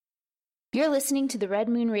You're listening to the Red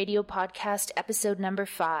Moon Radio Podcast, episode number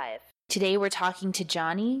 5. Today we're talking to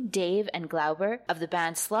Johnny, Dave, and Glauber of the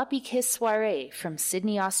band Sloppy Kiss Soiree from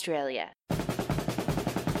Sydney, Australia.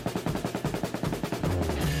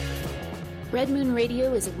 Red Moon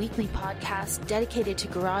Radio is a weekly podcast dedicated to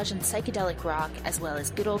garage and psychedelic rock, as well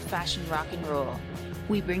as good old-fashioned rock and roll.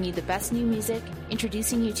 We bring you the best new music,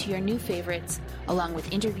 introducing you to your new favorites, along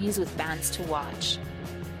with interviews with bands to watch.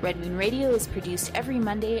 Red Moon Radio is produced every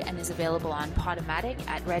Monday and is available on Podomatic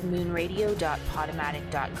at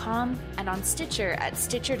redmoonradio.podomatic.com and on Stitcher at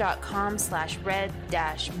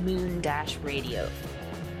stitcher.com/red-moon-radio.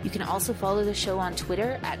 You can also follow the show on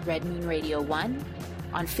Twitter at Red Moon Radio 1,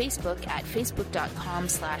 on Facebook at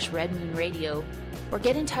facebook.com/redmoonradio, or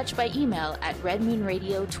get in touch by email at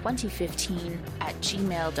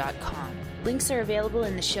redmoonradio2015@gmail.com. Links are available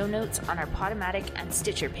in the show notes on our Podomatic and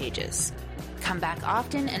Stitcher pages. Come back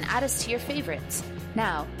often and add us to your favorites.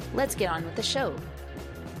 Now, let's get on with the show.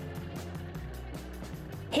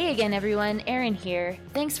 Hey again, everyone. Erin here.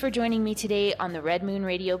 Thanks for joining me today on the Red Moon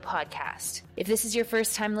Radio podcast. If this is your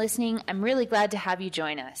first time listening, I'm really glad to have you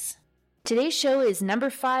join us. Today's show is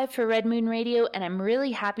number 5 for Red Moon Radio, and I'm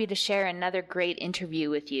really happy to share another great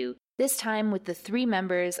interview with you, this time with the 3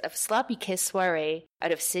 members of Sloppy Kiss Soiree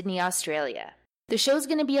out of Sydney, Australia. The show's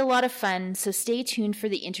going to be a lot of fun, so stay tuned for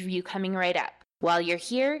the interview coming right up. While you're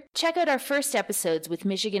here, check out our first episodes with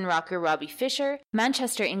Michigan rocker Robbie Fisher,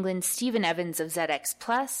 Manchester, England's Stephen Evans of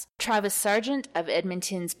ZX+, Travis Sargent of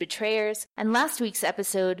Edmonton's Betrayers, and last week's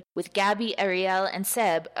episode with Gabby, Ariel, and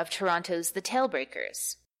Seb of Toronto's The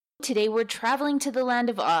Tailbreakers. Today we're traveling to the land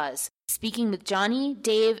of Oz, speaking with Johnny,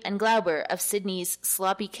 Dave, and Glauber of Sydney's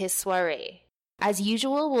Sloppy Kiss Soiree. As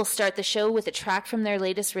usual, we'll start the show with a track from their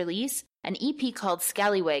latest release, an EP called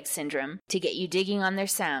Scallywag Syndrome, to get you digging on their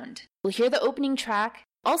sound. We'll hear the opening track,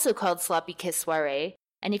 also called Sloppy Kiss Soiree,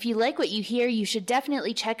 and if you like what you hear, you should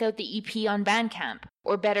definitely check out the EP on Bandcamp.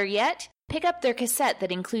 Or better yet, pick up their cassette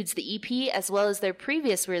that includes the EP as well as their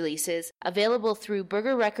previous releases, available through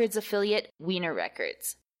Burger Records affiliate Wiener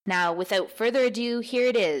Records. Now, without further ado, here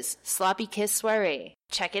it is, Sloppy Kiss Soiree.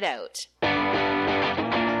 Check it out.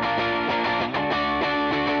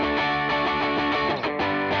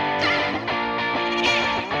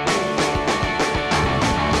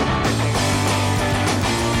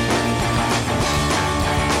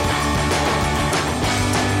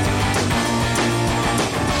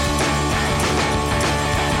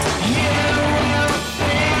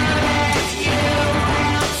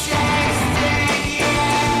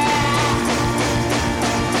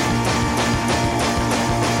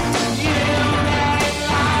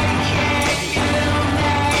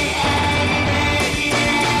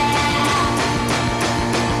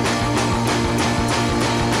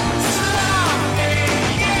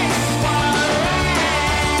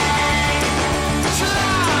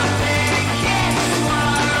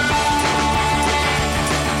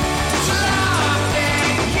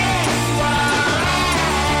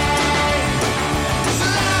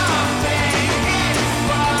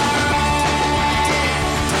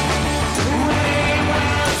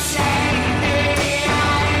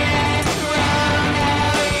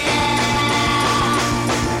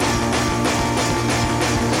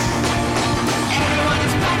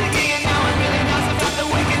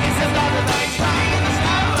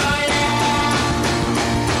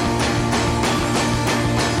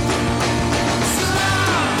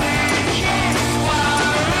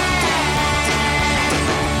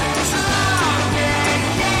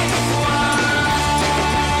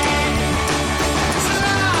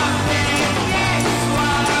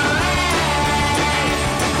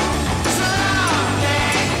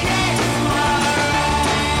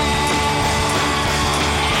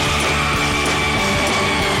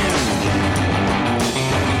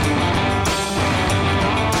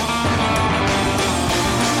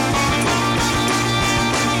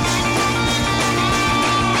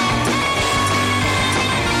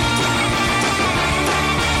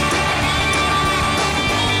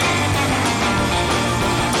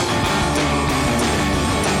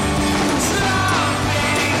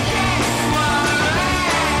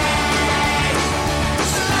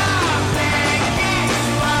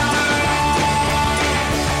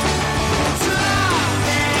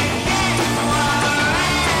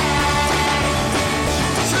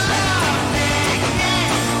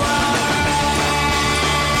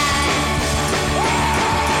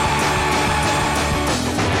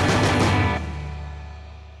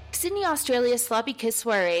 Australia's Sloppy Kiss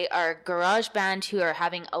Soiree are a garage band who are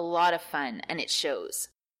having a lot of fun, and it shows.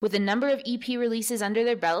 With a number of EP releases under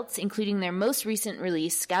their belts, including their most recent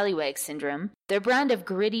release, Scallywag Syndrome, their brand of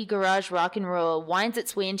gritty garage rock and roll winds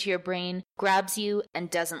its way into your brain, grabs you, and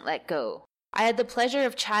doesn't let go. I had the pleasure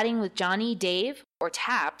of chatting with Johnny Dave, or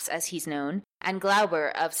Taps as he's known, and Glauber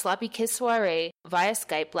of Sloppy Kiss Soiree via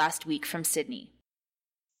Skype last week from Sydney.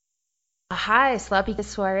 Hi, Sloppy Kiss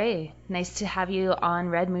Soiree. Nice to have you on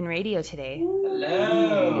Red Moon Radio today.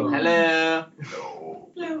 Hello. Hello.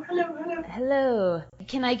 Hello.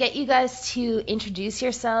 Can I get you guys to introduce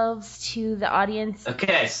yourselves to the audience?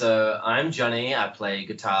 Okay, so I'm Johnny. I play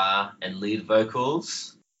guitar and lead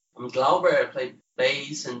vocals. I'm Glauber. I play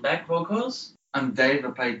bass and back vocals. I'm Dave.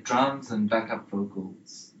 I play drums and backup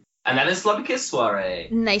vocals. And that is Sloppy Kiss Soiree.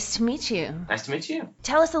 Nice to meet you. Nice to meet you.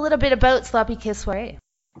 Tell us a little bit about Sloppy Kiss Soiree.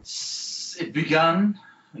 It begun.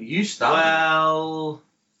 You started. Well,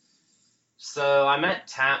 so I met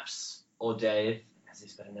Taps, or Dave, as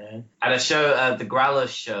he's better known, at a show, the Growlers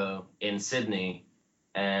show in Sydney.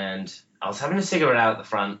 And I was having a cigarette out at the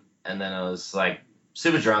front, and then I was like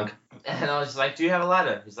super drunk. And I was just like, do you have a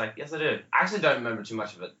lighter? He's like, yes, I do. I actually don't remember too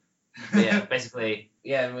much of it. But yeah, basically,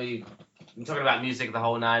 yeah, and we were talking about music the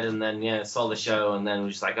whole night, and then, yeah, saw the show, and then we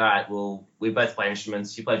were just like, all right, well, we both play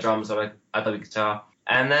instruments. You play drums, I play guitar.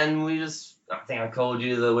 And then I think I called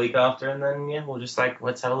you the week after, and then, yeah, we're just like,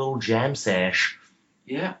 let's have a little jam sesh.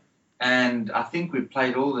 Yeah. And I think we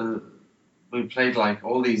played like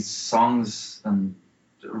all these songs and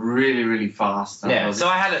really, really fast. Yeah, so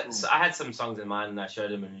I had some songs in mind, and I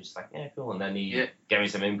showed him, and he was just like, yeah, cool. And then he gave me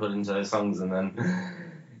some input into those songs, and then,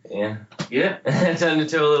 yeah. It turned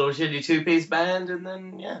into a little shitty 2-piece band, and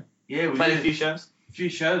then, we played did a few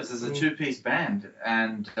shows. as a 2-piece band,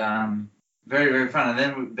 and very, very fun.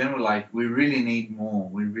 And then we're like, we really need more.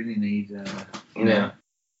 We really need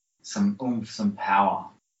some oomph, some power.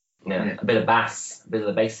 Yeah, a bit of bass, a bit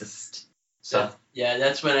of the bassist stuff. Yeah,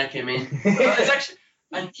 that's when I came in. Well, it's actually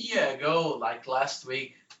a year ago, like last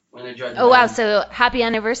week, when I joined the wow, band. so happy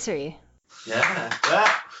anniversary. Yeah. So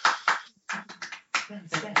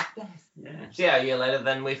yeah, a year later,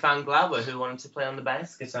 then we found Glauber, who wanted to play on the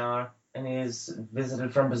bass guitar, and he's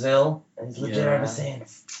visited from Brazil, and he's lived here ever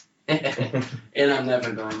since. And I'm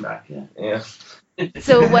never going back, Yeah.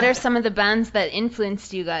 So what are some of the bands that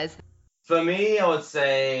influenced you guys? For me, I would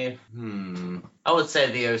say the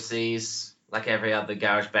OCs, like every other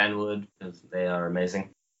garage band would, because they are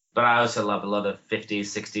amazing. But I also love a lot of 50s,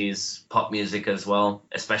 60s pop music as well,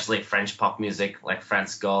 especially French pop music like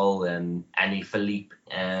France Gall and Annie Philippe.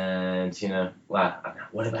 And,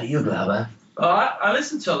 what about you, Glauber? Well, I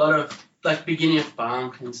listen to a lot of, like, beginning of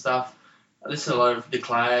punk and stuff. I listen to a lot of The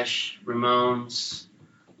Clash, Ramones,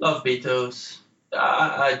 love Beatles.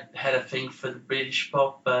 I had a thing for the British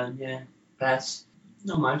pop, and pass.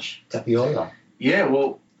 Not much. Tapiola. Yeah,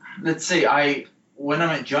 well, let's see. When I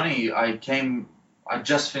met Johnny, I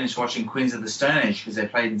just finished watching Queens of the Stone Age because they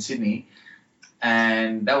played in Sydney,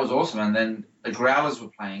 and that was awesome. And then the Growlers were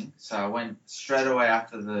playing, so I went straight away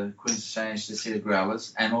after the Queens of the Stone Age to see the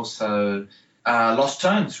Growlers, and also Lost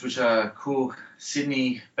Tones, which are a cool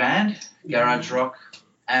Sydney band, garage rock.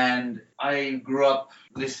 And I grew up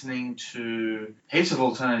listening to heaps of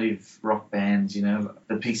alternative rock bands,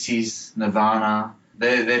 the Pixies, Nirvana.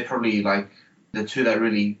 They're probably like the two that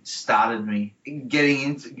really started me getting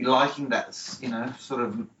into liking that, sort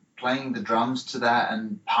of playing the drums to that,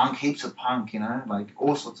 and punk, heaps of punk, like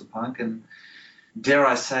all sorts of punk, and dare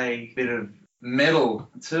I say, a bit of metal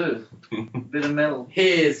too. Bit of metal.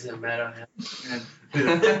 Here's a metalhead.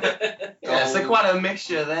 So quite a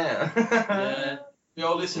mixture there. Yeah. We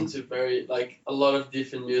all listen to a lot of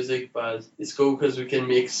different music, but it's cool because we can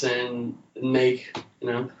mix and make,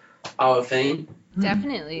 our thing.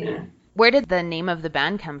 Definitely. Yeah. Where did the name of the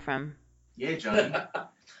band come from? Yeah, Johnny.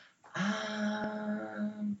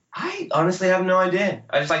 I honestly have no idea.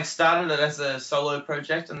 I just started it as a solo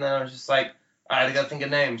project, and then I was just like, all right, I gotta think of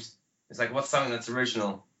names. It's like, what's something that's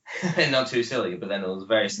original and not too silly? But then it was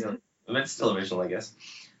very silly. But it's still original, I guess.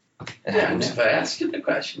 Yeah, if I ask you the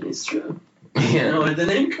question, it's true. Yeah. Where did the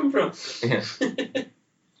name come from? Yeah.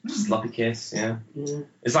 Sloppy Kiss, yeah. Yeah.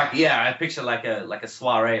 It's like, I picture like a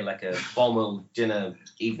soiree, like a formal dinner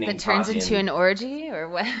evening That turns party into an orgy, or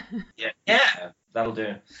what? Yeah, that'll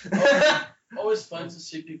do. Always fun to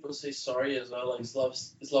see people say sorry as well, like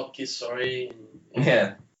Sloppy Kiss sorry. And,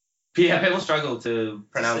 Yeah, people struggle to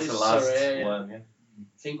pronounce the last sorry, word. Yeah. I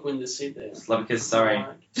think when they say that. Sloppy Kiss, sorry.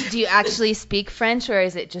 Do you actually speak French, or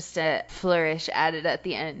is it just a flourish added at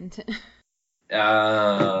the end?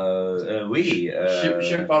 Oui.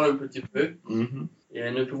 Je parle un petit peu. Mm-hmm. Et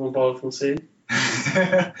nous pouvons parler français.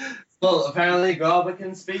 Well, apparently Garber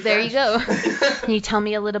can speak There you French. go. Can you tell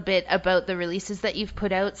me a little bit about the releases that you've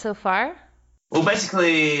put out so far? Well,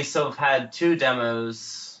 basically, so I've had 2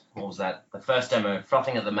 demos. What was that? The first demo,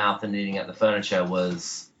 Frothing at the Mouth and Kneading at the Furniture,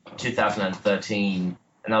 was 2013.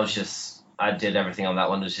 And that was just, I did everything on that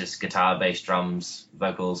one. It was just guitar, bass, drums,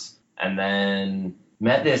 vocals. And then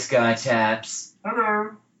met this guy, Taps.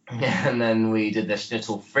 Hello. And then we did the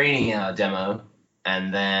Schnitzelfrenia demo.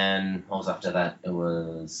 And then, what was after that? It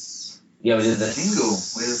was... Yeah, we did the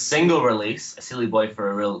single release, A Silly Boy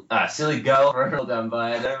for a Real... Silly Girl for a Real Dumb Boy.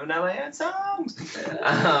 I don't even know my own songs.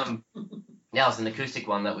 Yeah, it was an acoustic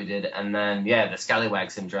one that we did. And then, yeah, the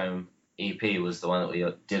Scallywag Syndrome EP was the one that we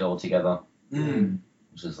did all together. Mm.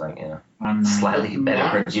 Which was like, yeah, Mm. slightly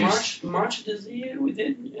better produced. March this year we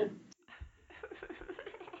did. Yeah.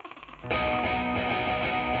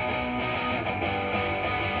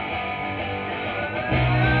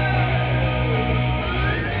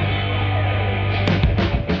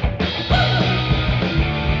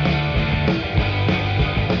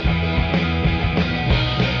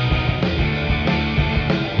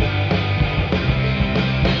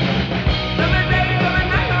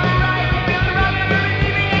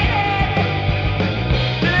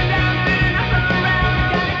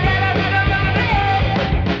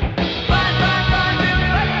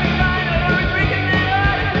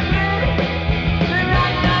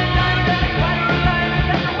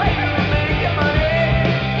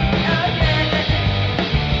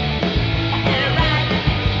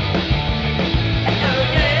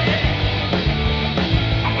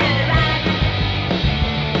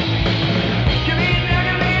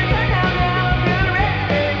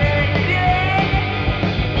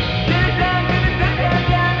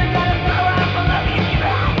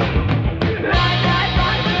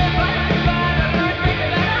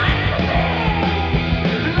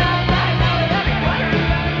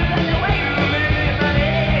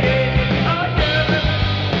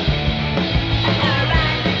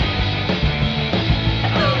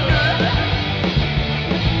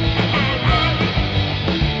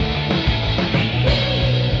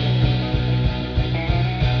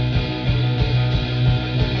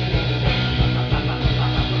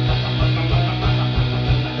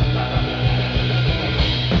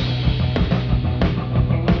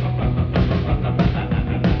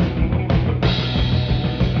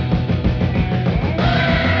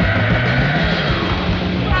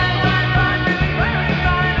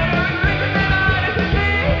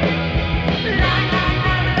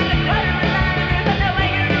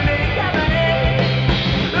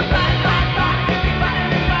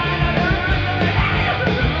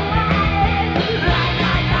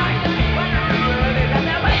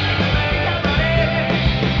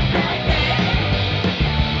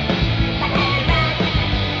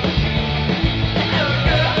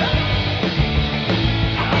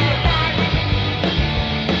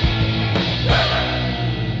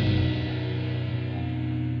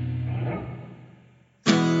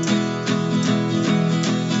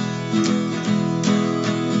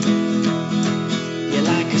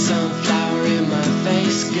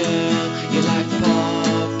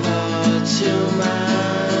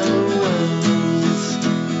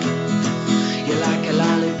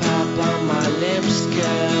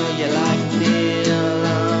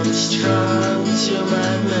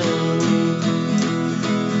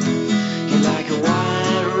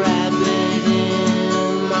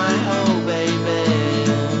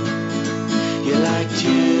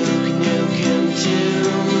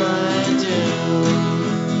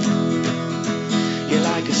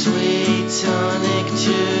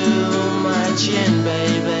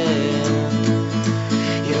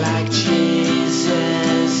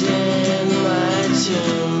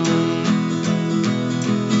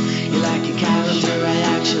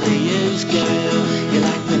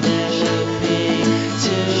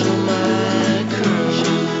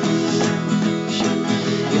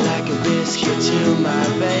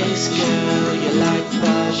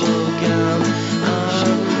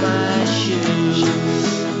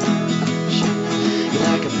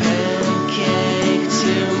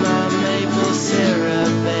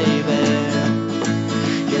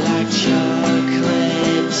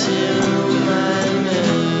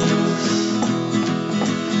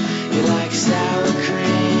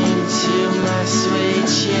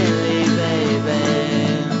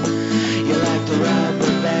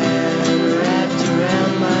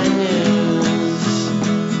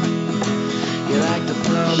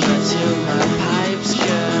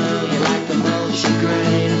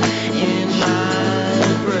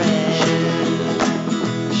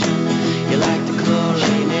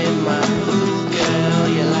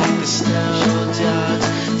 Snow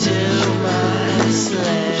dogs to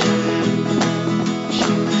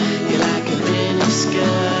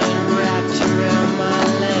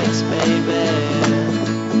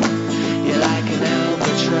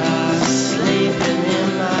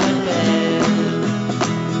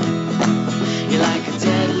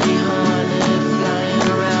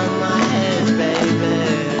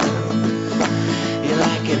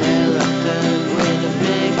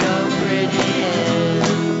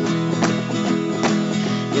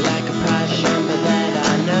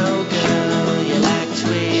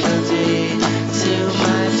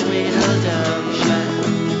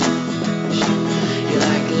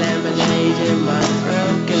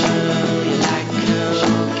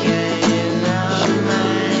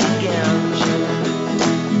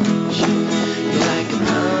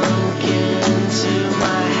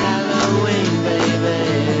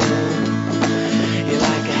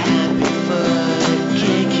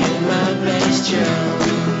question.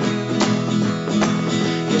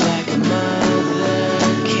 You're like a mother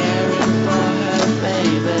caring for her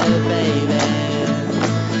baby.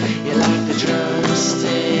 You're like the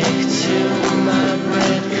drumstick to my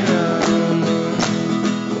breadcrumb.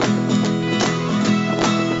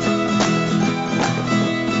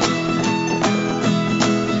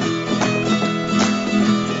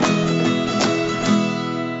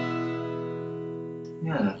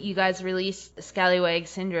 Yeah. You guys released Scallywag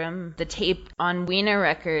Syndrome, the tape on Wiener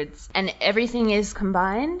Records, and everything is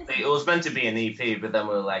combined? It was meant to be an EP, but then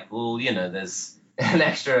we were like, well, you know, there's an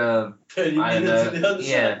extra, 30 I don't minutes know, on the other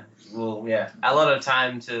yeah, side. well, yeah, a lot of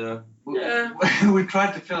time to, Yeah. We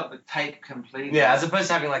tried to fill up the tape completely. yeah, as opposed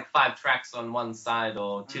to having like 5 tracks on one side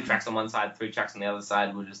or 2 tracks on one side, 3 tracks on the other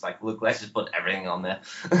side, we're just like, look, let's just put everything on there.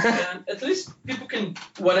 Yeah, at least people can,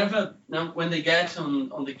 whatever, when they get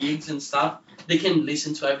on the gigs and stuff, they can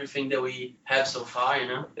listen to everything that we have so far, you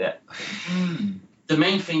know. Mm. The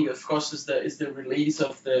main thing, of course, is the release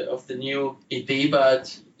of the new EP,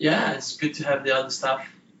 but yeah, it's good to have the other stuff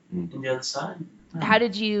in the other side. How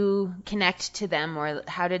did you connect to them, or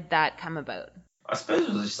how did that come about? I suppose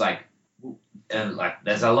it was just like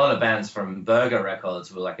there's a lot of bands from Burger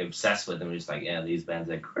Records we're like obsessed with, and we're just like, yeah, these bands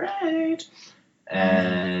are great.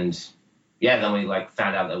 And yeah, then we like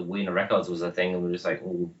found out that Wiener Records was a thing, and we're just like,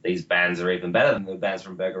 oh, these bands are even better than the bands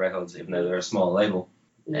from Burger Records, even though they're a small label.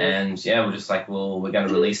 And yeah, we're just like, well, we're going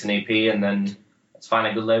to release an EP, and then let's find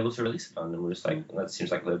a good label to release it on. And we're just like, that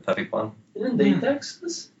seems like the perfect one. Didn't they text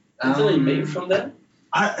us? Isn't it made from them?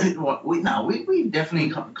 We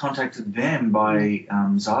definitely contacted them by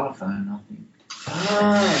xylophone, I think.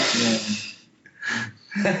 Ah.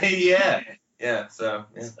 Yeah. So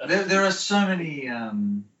yeah. There are so many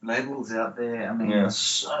labels out there. I mean, Yeah.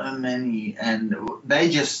 so many, and they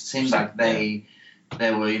just seemed like they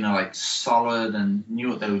were, you know, like solid and knew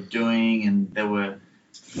what they were doing, and they were,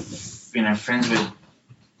 you know, friends with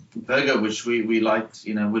Burger, which we liked.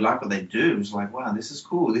 You know, we like what they do. It was like, wow, this is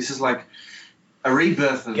cool. This is like a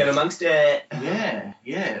rebirth of Get amongst it.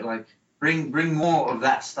 yeah, like bring more of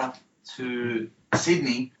that stuff to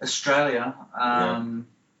Sydney, Australia.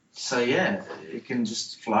 So yeah, it can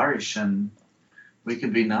just flourish and we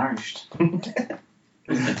can be nourished.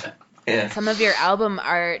 Yeah. Some of your album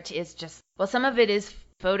art is just, well, some of it is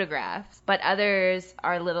photographs, but others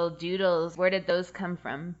are little doodles. Where did those come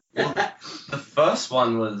from? The first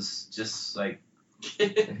one was just like,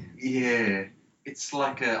 Yeah, it's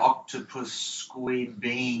like an octopus squid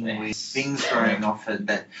being with Yes. things growing off it.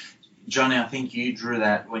 That Johnny, I think you drew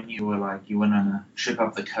that when you were like you went on a trip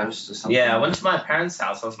up the coast or something. yeah, I went to my parents'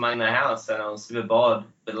 house. I was minding their house, and I was super bored,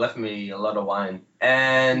 but it left me a lot of wine.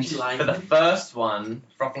 And Did you like for the it? first one,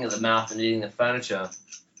 frothing at the mouth and eating the furniture,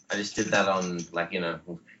 I just did that on like, you know,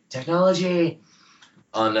 technology,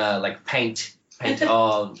 on like paint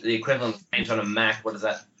or the equivalent of paint on a Mac. What is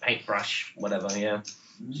that? Paintbrush, whatever. Yeah,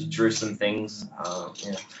 just drew some things.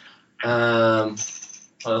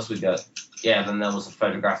 What else we got? Yeah, then there was a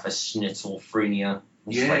photograph of Schnitzolfrenia.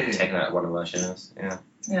 Just like Yeah. taken out one of our shows. Yeah.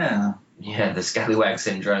 Yeah. Yeah, the Scallywag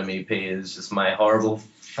Syndrome EP is just my horrible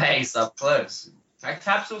face up close. Like,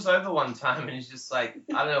 Taps was over one time, and he's just like,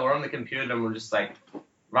 I don't know, we're on the computer, and we're just like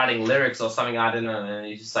writing lyrics or something, I don't know, and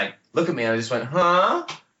he's just like, look at me, and I just went, huh?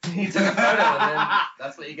 He took a photo, and then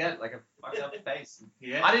that's what you get, like a fucked up face.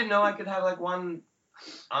 Yeah. I didn't know I could have like one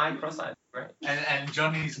eye cross-eyed. Right? And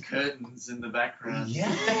Johnny's curtains in the background.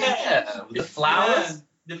 Yeah, with the flowers.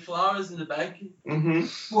 Yeah, the flowers in the back. Mm-hmm.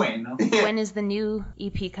 Bueno. When is the new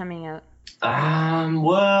EP coming out?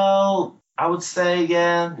 Well, I would say,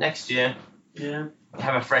 yeah, next year. Yeah.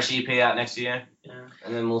 Have a fresh EP out next year. Yeah.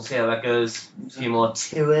 And then we'll see how that goes. A few more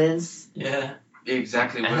tours. Yeah.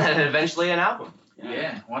 Exactly. And then eventually an album.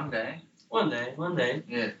 Yeah, one day. One day.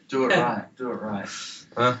 Yeah, do it right. Do it right.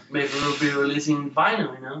 Maybe we'll be releasing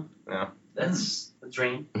vinyl, you know? Yeah. That's the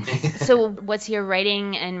dream. So what's your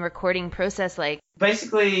writing and recording process like?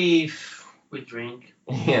 Basically, We drink.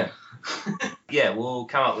 yeah. Yeah, we'll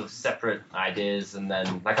come up with separate ideas, and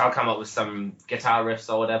then, like, I'll come up with some guitar riffs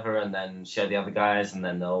or whatever, and then show the other guys, and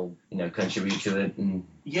then they'll, you know, contribute to it. And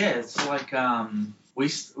Yeah, it's like we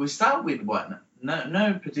start with what?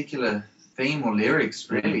 No particular theme or lyrics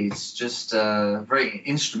really. It's just very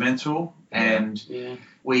instrumental, and Yeah.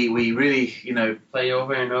 we really, you know, Play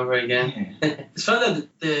over and over again. It's fun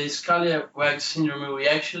that the Scallywag Syndrome, we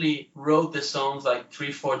actually wrote the songs like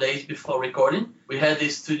 3-4 days before recording. We had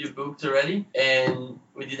this studio booked already, and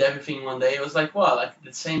we did everything one day. It was like, wow, like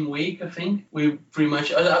the same week, I think. We pretty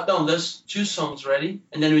much, no, there's 2 songs ready,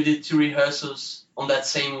 and then we did 2 rehearsals on that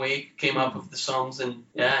same week, came up with the songs, and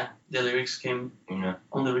yeah, the lyrics came yeah.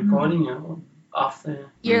 on the recording. You know. often.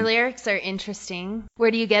 Your lyrics are interesting.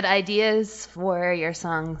 Where do you get ideas for your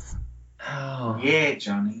songs? Oh. Yeah,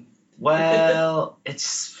 Johnny. Well,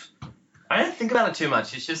 I don't think about it too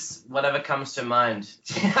much. It's just whatever comes to mind.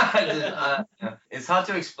 It's hard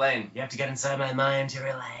to explain. You have to get inside my mind to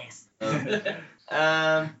realize.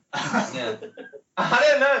 Yeah. I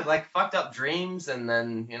don't know, like fucked up dreams, and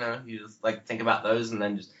then you just like think about those, and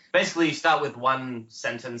then just basically you start with one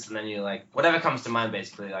sentence, and then you like whatever comes to mind.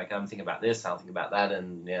 Basically, like I'm thinking about this, I'll think about that,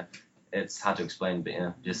 and yeah, it's hard to explain, but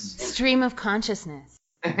yeah, just Stream of consciousness.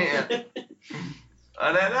 yeah.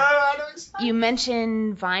 I don't know. I don't explain. You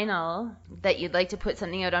mentioned vinyl, that you'd like to put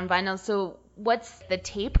something out on vinyl. So what's the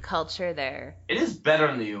tape culture there? It is better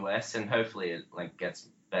in the US, and hopefully it like gets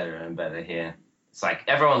better and better here. It's like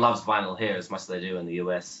everyone loves vinyl here as much as they do in the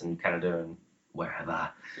US and Canada and wherever.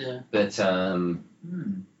 Yeah. But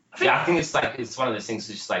I think it's one of those things.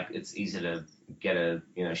 It's just like it's easy to get a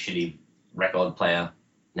shitty record player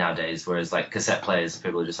nowadays, whereas like cassette players,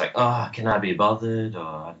 people are just like, oh, can I be bothered? Or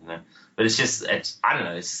I don't know. But I don't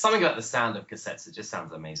know. It's something about the sound of cassettes. It just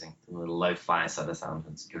sounds amazing. The little lo-fi sort of sound.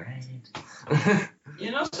 It's great.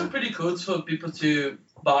 Some pretty cool for people to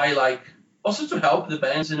buy, like, also to help the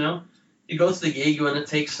bands, You go to the gig, you want to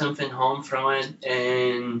take something home from it,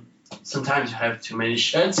 and sometimes you have too many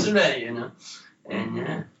shirts already, And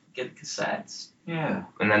yeah, get cassettes. Yeah.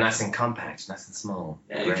 And they're nice and compact, nice and small.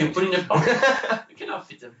 Yeah, Great. you can put in the pocket. You cannot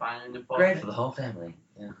fit them fine in the pocket. Great for the whole family.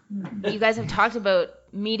 Yeah. You guys have talked about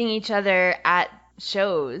meeting each other at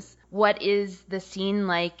shows. What is the scene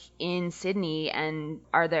like in Sydney, and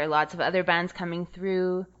are there lots of other bands coming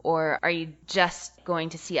through, or are you just going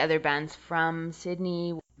to see other bands from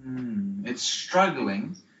Sydney? It's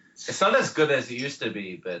struggling. It's not as good as it used to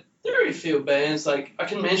be, but There are a few bands, like, I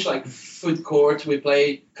can mention, like, Food Court. We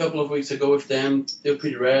played a couple of weeks ago with them. They're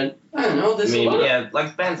pretty rad. I don't know, there's a lot of...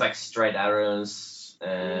 like bands like Straight Arrows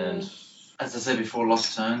and... As I said before,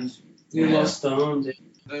 Lost Tones. You Yeah. Lost Stones.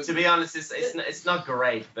 To be honest, it's not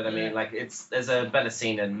great, but I mean, like there's a better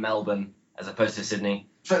scene in Melbourne as opposed to Sydney.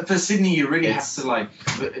 For Sydney, you really It's- have to like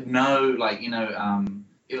know, like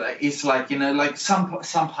it's like like some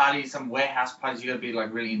parties, some warehouse parties, you got to be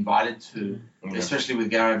like really invited to, especially with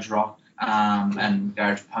garage rock and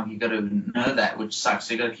garage punk. You got to know that, which sucks.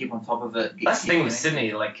 So you got to keep on top of it. That's the thing with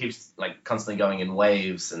Sydney, like keeps like constantly going in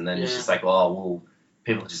waves, and then it's Yeah. just like, well,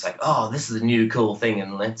 people are just like, oh, this is a new cool thing,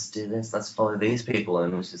 and let's do this, let's follow these people,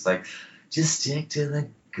 and it's just like, just stick to the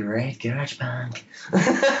great garage punk.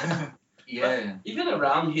 Yeah. Even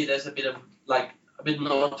around here, there's a bit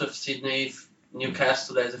north of Sydney,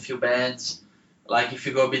 Newcastle, there's a few bands. Like, if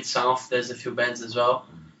you go a bit south, there's a few bands as well.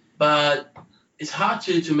 But it's hard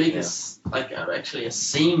to make actually a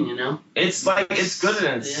scene, It's like it's good,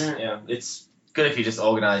 and it's Yeah. it's good if you just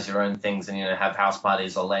organize your own things and have house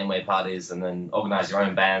parties or laneway parties, and then organize your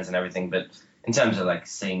own bands and everything. But in terms of like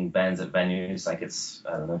seeing bands at venues, like it's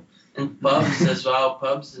I don't know. And pubs as well,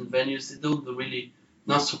 pubs and venues, they don't really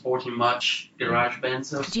not supporting much garage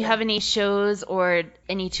bands. Do you have any shows or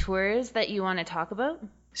any tours that you want to talk about?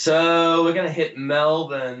 So we're gonna hit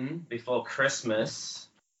Melbourne before Christmas,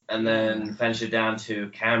 and then venture down to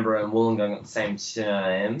Canberra and Wollongong at the same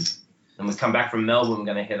time. And we come back from Melbourne, we're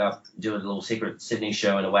gonna hit up, do a little secret Sydney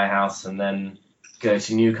show in a warehouse, and then go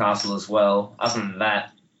to Newcastle as well. Other than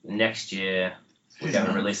that, next year we're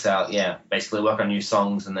gonna release basically work on new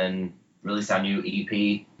songs and then release our new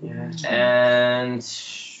EP. Yeah. And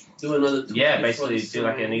Do another tour. yeah, before basically the do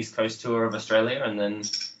like an summer. East Coast tour of Australia, and then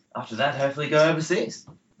after that, hopefully go overseas.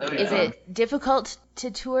 Is it difficult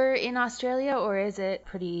to tour in Australia, or is it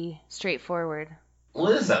pretty straightforward? Well,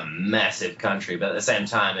 this is a massive country, but at the same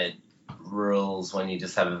time, it rules when you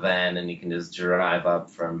just have a van and you can just drive up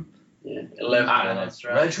from 11 I don't know, minutes,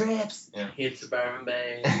 road right? trips. Yeah. Hit to Byron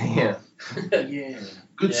Bay. Yeah. Yeah.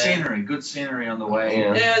 Good Yeah. scenery on the way.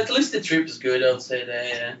 Yeah. Yeah, at least the trip is good, I'd say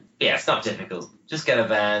that, Yeah, it's not difficult. Just get a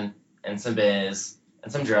van and some beers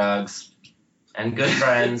and some drugs and good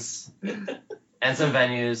friends and some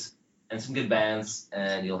venues and some good bands,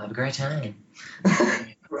 and you'll have a great time.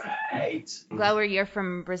 Right. Glauber, you're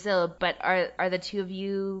from Brazil, but are the two of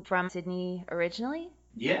you from Sydney originally?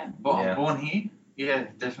 Yeah. Yeah. Born here. Yeah,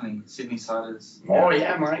 definitely. Sydney siders. Oh,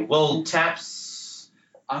 yeah, Mike. Well, Taps.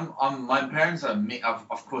 My parents are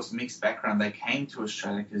of course mixed background. They came to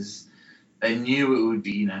Australia because they knew it would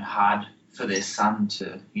be hard for their son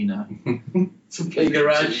to To play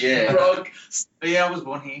garage Yeah. rock. But yeah, I was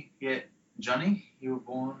born here. Yeah, Johnny, you were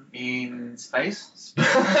born in space.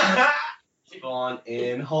 Born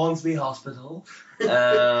in Hornsby Hospital.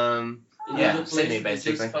 Another place Sydney, that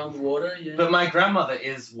basically. just found water, yeah. But my grandmother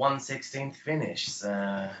is 1/16 Finnish,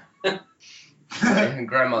 so... My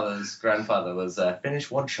grandmother's grandfather was a Finnish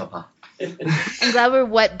woodchopper. And Glauber,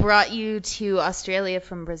 what brought you to Australia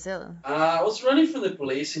from Brazil? I was running from the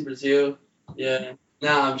police in Brazil. Yeah.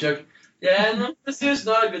 No, I'm joking. Yeah, no, Brazil's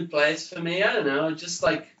not a good place for me. I don't know. It just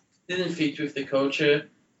like didn't fit with the culture.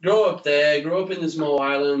 Grew up in a small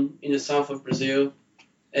island in the south of Brazil.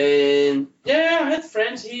 And yeah, I had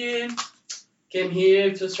friends here. Came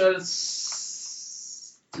here to Australia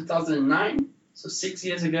 2009, so 6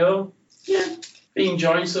 years ago. Yeah, been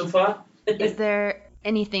enjoying so far. Is there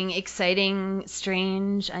anything exciting,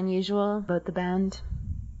 strange, unusual about the band?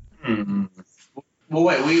 Well,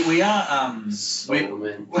 wait, we are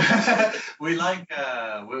Man. we like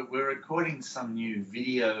we're recording some new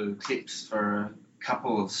video clips for a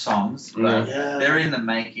couple of songs. But Yeah. they're in the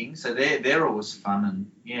making, so they're always fun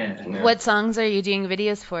and yeah. Yeah. What songs are you doing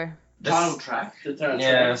videos for? Title track. The title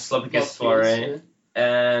Yeah, track. Sloppy Block Kiss Soiree. Kiss,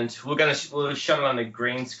 And we'll shot it on a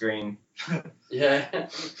green screen. Yeah.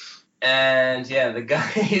 And yeah, the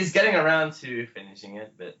guy is getting around to finishing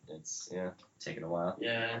it, but it's taking a while.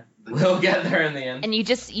 Yeah. We'll get there in the end. And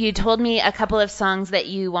you told me a couple of songs that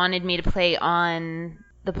you wanted me to play on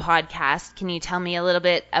the podcast. Can you tell me a little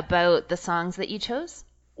bit about the songs that you chose?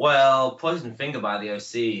 Well, Poison Finger by the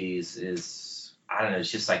OC is I don't know. It's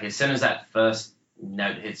just like as soon as that first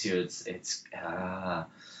note hits you, it's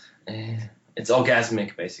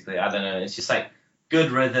orgasmic basically. I don't know. It's just like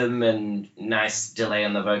good rhythm and nice delay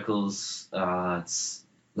on the vocals.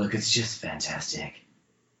 It's just fantastic.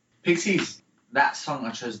 Pixies. That song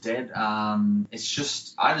I chose, Dead. I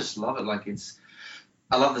just love it. Like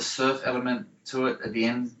I love the surf element to it at the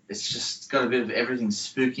end. It's just got a bit of everything: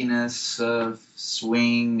 spookiness, surf,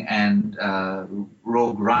 swing, and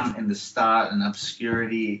raw grunt in the start and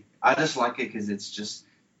obscurity. I just like it because it's just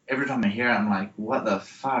every time I hear it, I'm like, what the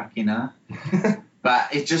fuck, you know?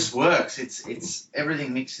 But it just works. It's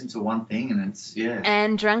everything mixed into one thing, and it's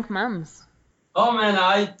And Drunk Mums. Oh man,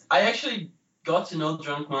 I actually got to know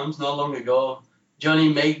Drunk Mums not long ago.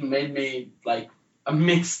 Johnny made me like a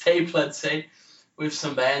mixtape, let's say, with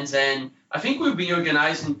some bands, and I think we'll be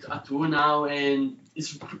organizing a tour now, and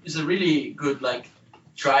it's a really good like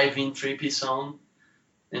drive-in trippy song.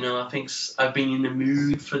 You know, I think I've been in the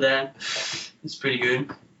mood for that. It's pretty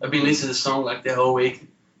good. I've been listening to the song like the whole week.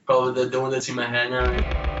 Probably the one that's in my head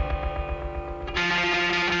now.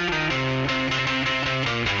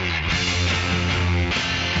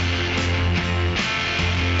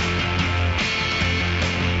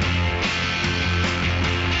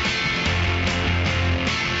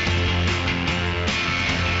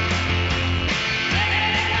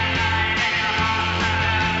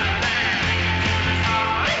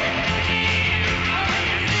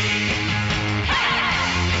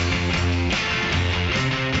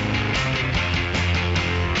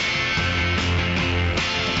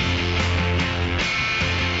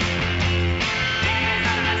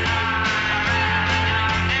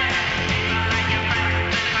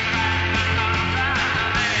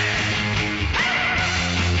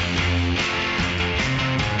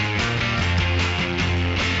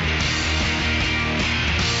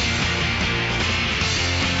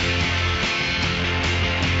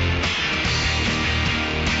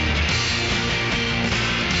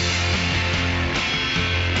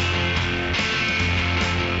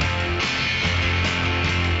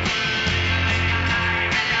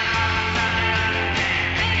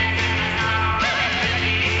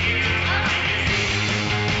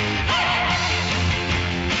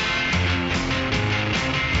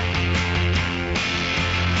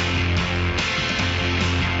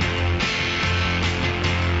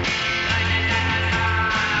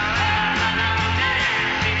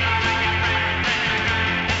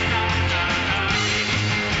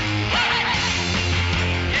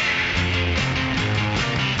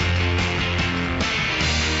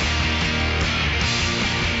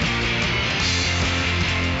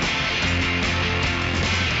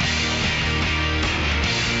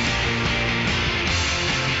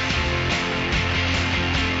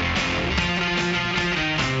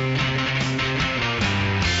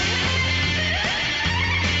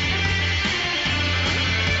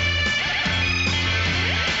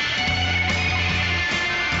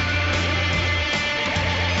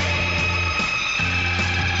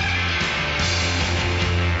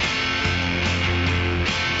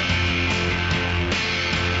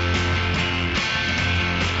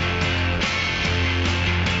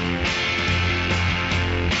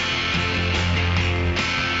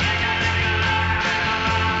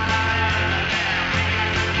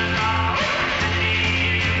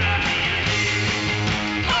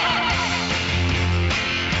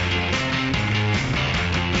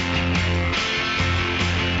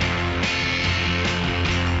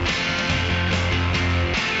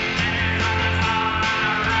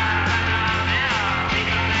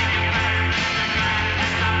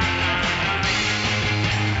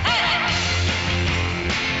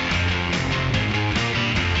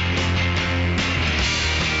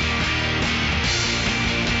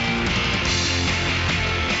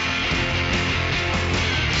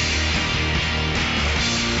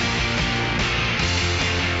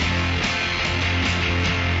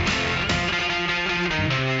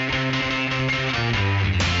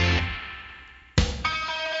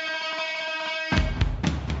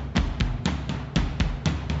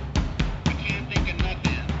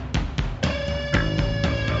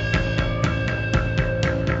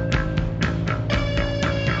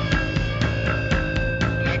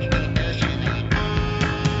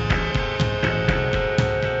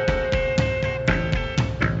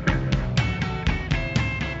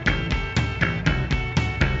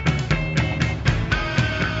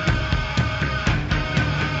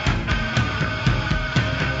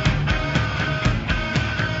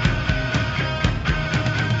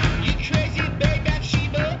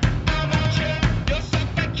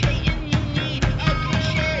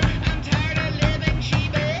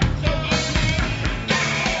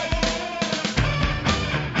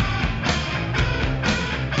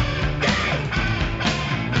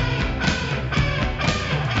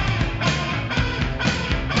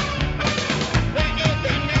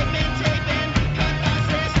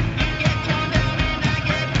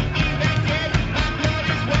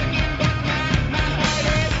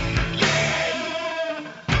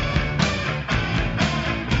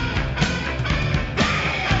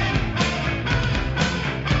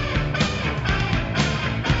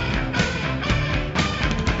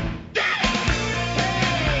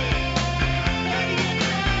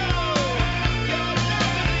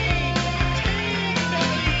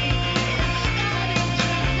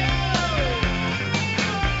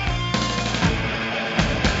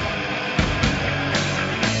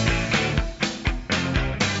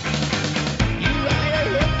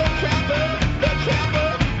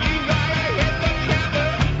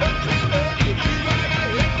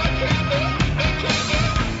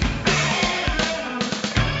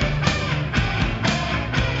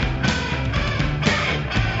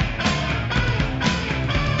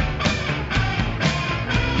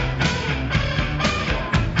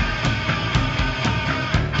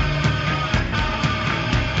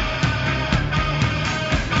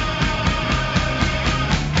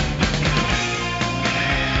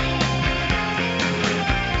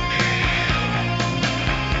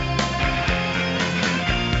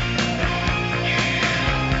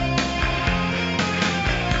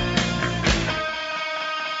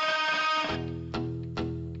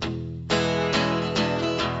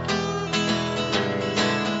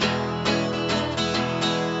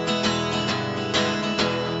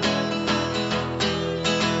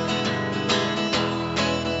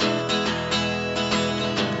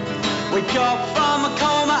 Wake up from a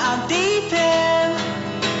coma, I'm deep in,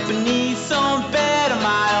 beneath some bed of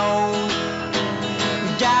my own.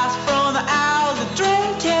 Gas from the hours of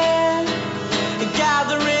drinking, and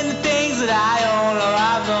gathering the things that I own or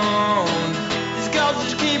I've owned. These girls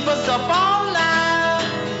just keep us up all night,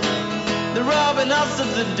 they're robbing us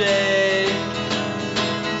of the day.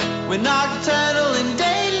 We're nocturnal in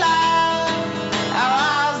daylight, our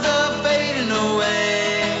eyes are fading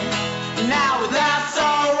away. Now that's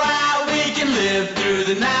alright, we can live through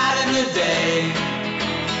the night and the day.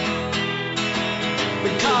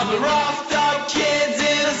 Because we're roughed up kids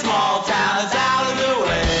in a small town that's out of the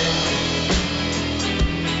way.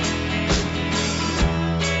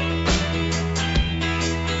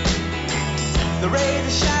 The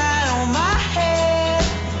rays shine on my head,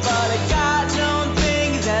 but I got no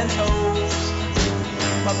fingers and toes.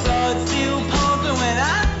 My blood's still pumping when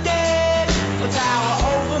I'm dead, will tower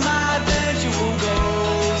over my eventual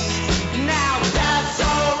ghost. Now that's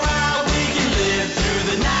alright, we can live through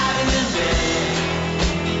the night and the day.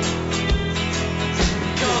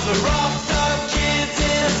 Cause we're roughed up kids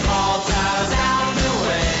in a small town that's out of the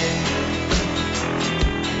way.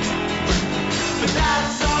 But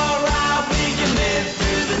that's alright, we can live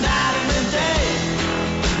through the night and the day.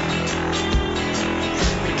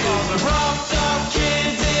 Because we're roughed up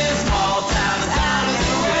kids in a small town that's out of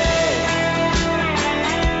the way.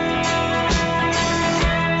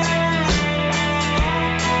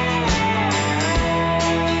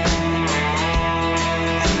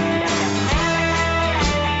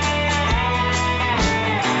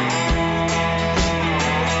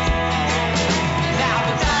 Now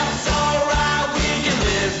but that's alright, we can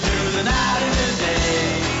live through the night and the day.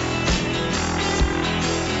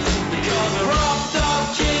 Because we're roughed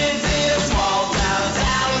up kids in a small town that's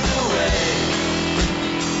out of the way.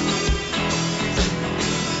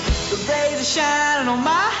 The rays are shining on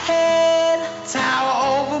my head, tower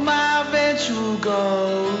over my eventual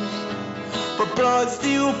ghost. But blood's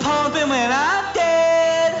still pumping when I'm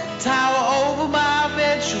dead, tower over my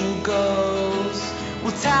eventual ghost.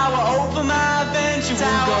 Will tower over my eventual ghost.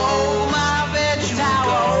 Tower over my eventual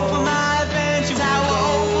tower over my eventual tower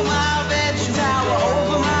over my eventual tower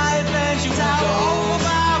over my eventual tower over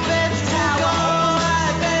my eventual tower over my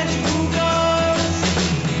eventual ghost.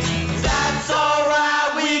 That's alright,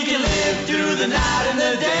 we can live through the night and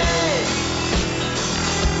the day.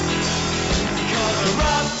 Cause we're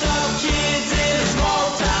roughed up kids in a small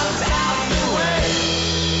town that's out of the way.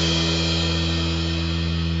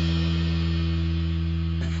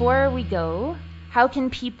 Before we go, how can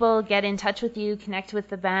people get in touch with you, connect with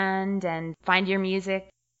the band, and find your music?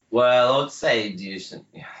 Well, I would say use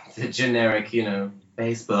the generic,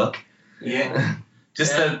 Facebook. Yeah.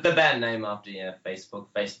 Just Yeah. the band name after, Facebook,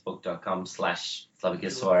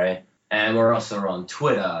 facebook.com/SloppyKissSoiree. And we're also on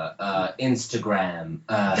Twitter, Instagram,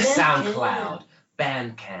 SoundCloud,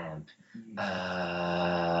 Bandcamp.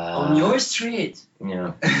 On your street.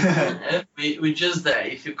 We just there.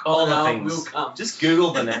 If you call All the out, things. we'll come. Just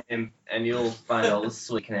Google the name and you'll find all the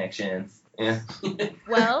sweet connections. Yeah.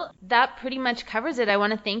 Well, that pretty much covers it. I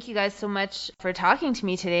want to thank you guys so much for talking to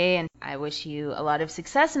me today, and I wish you a lot of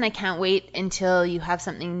success, and I can't wait until you have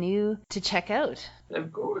something new to check out.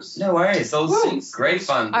 Of course. No worries. That was great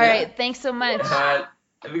fun. All right, thanks so much. All right.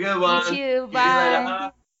 Have a good one. You too. See you Bye.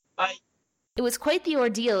 later. Bye. It was quite the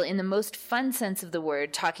ordeal in the most fun sense of the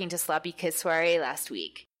word talking to Sloppy Kiss Soiree last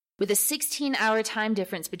week. With a 16-hour time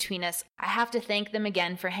difference between us, I have to thank them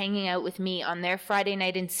again for hanging out with me on their Friday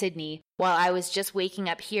night in Sydney while I was just waking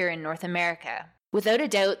up here in North America. Without a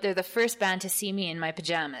doubt, they're the first band to see me in my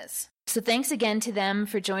pajamas. So thanks again to them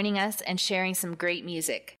for joining us and sharing some great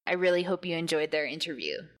music. I really hope you enjoyed their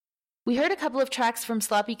interview. We heard a couple of tracks from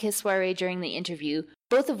Sloppy Kiss Soiree during the interview,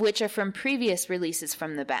 both of which are from previous releases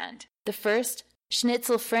from the band. The first,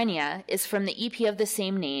 Schnitzelfrenia, is from the EP of the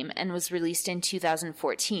same name and was released in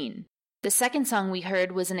 2014. The second song we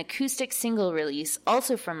heard was an acoustic single release,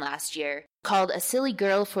 also from last year, called A Silly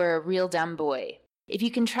Girl for a Real Dumb Boy. If you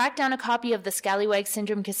can track down a copy of the Scallywag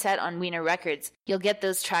Syndrome cassette on Wiener Records, you'll get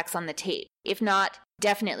those tracks on the tape. If not,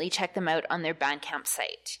 definitely check them out on their Bandcamp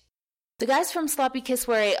site. The guys from Sloppy Kiss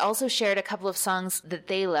Soiree also shared a couple of songs that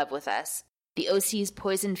they love with us. The OC's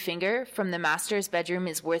Poisoned Finger from The Master's Bedroom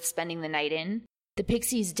is Worth Spending the Night In, The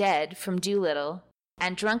Pixies' Dead from Doolittle,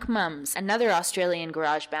 and Drunk Mums, another Australian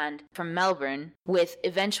garage band from Melbourne, with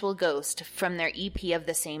Eventual Ghost from their EP of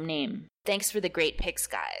the same name. Thanks for the great picks,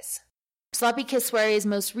 guys. Sloppy Kiss Soiree's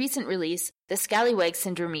most recent release, the Scallywag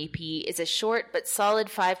Syndrome EP, is a short but solid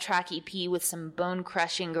 5-track EP with some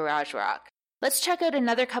bone-crushing garage rock. Let's check out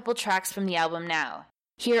another couple tracks from the album now.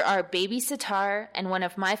 Here are Baby Sitar and one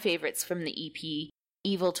of my favorites from the EP,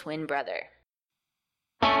 Evil Twin Brother.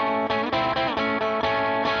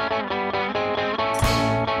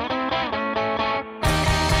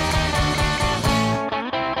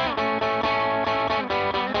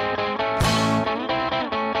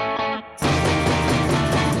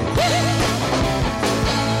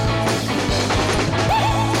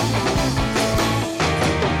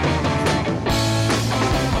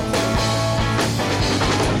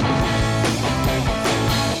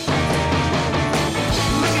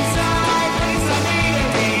 Look inside, place I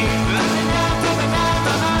need.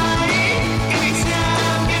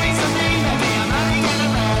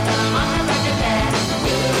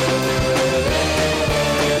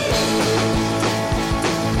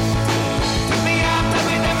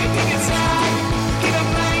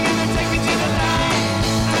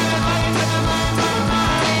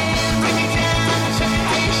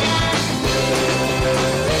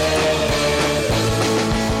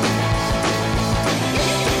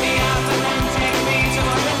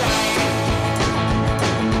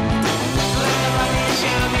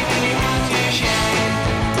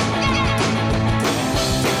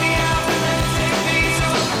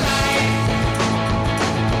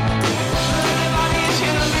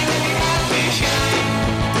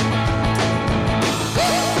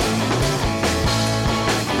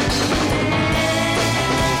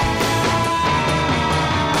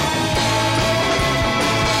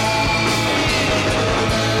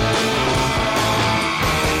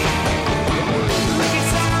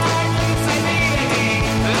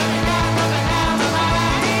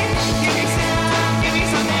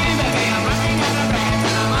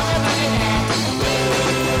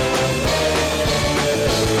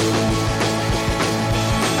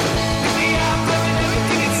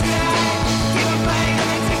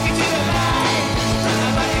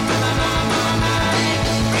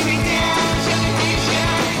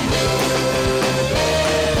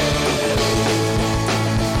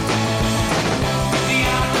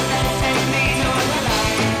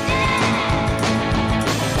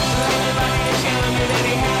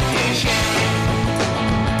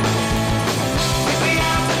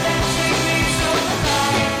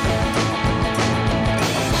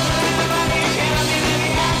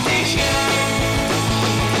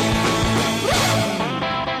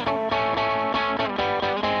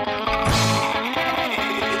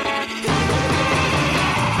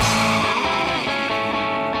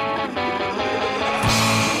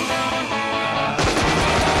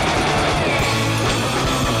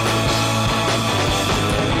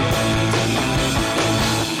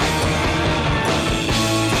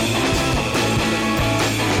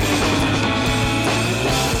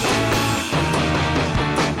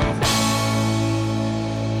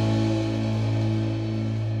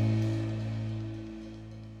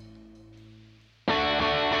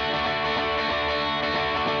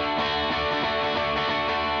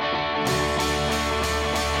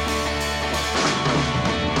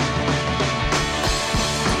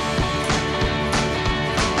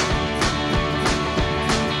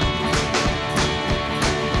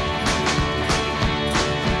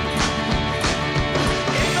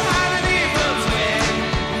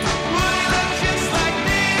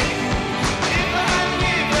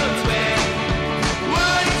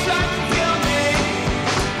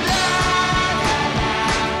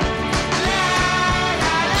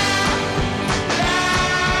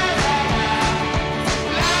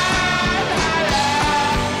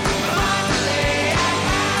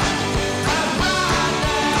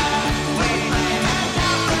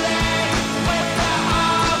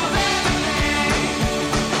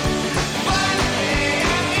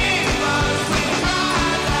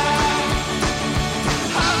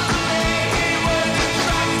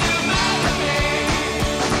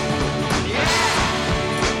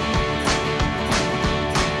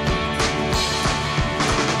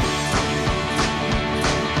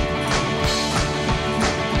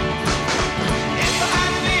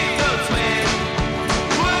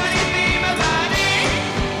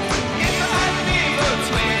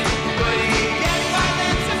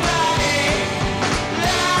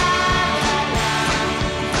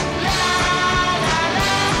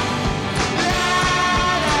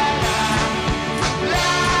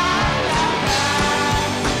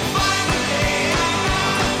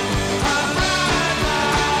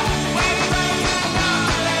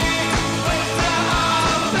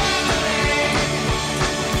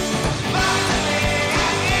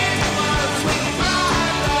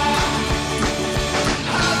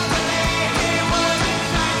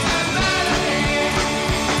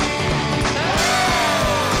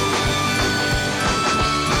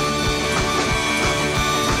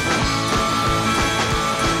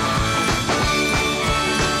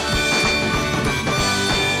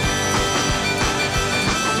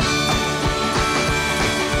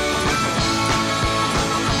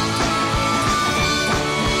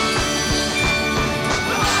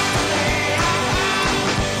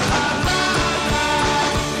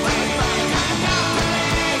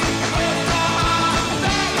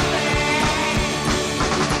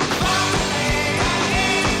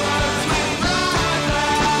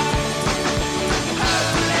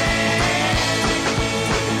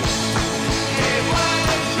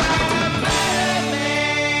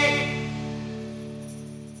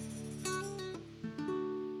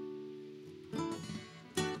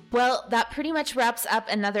 Well, that pretty much wraps up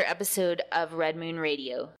another episode of Red Moon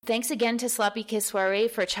Radio. Thanks again to Sloppy Kiss Soiree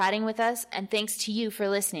for chatting with us, and thanks to you for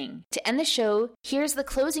listening. To end the show, here's the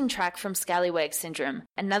closing track from Scallywag Syndrome,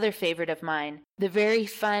 another favorite of mine, the very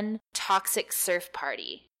fun, Toxic Surf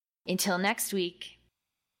Party. Until next week.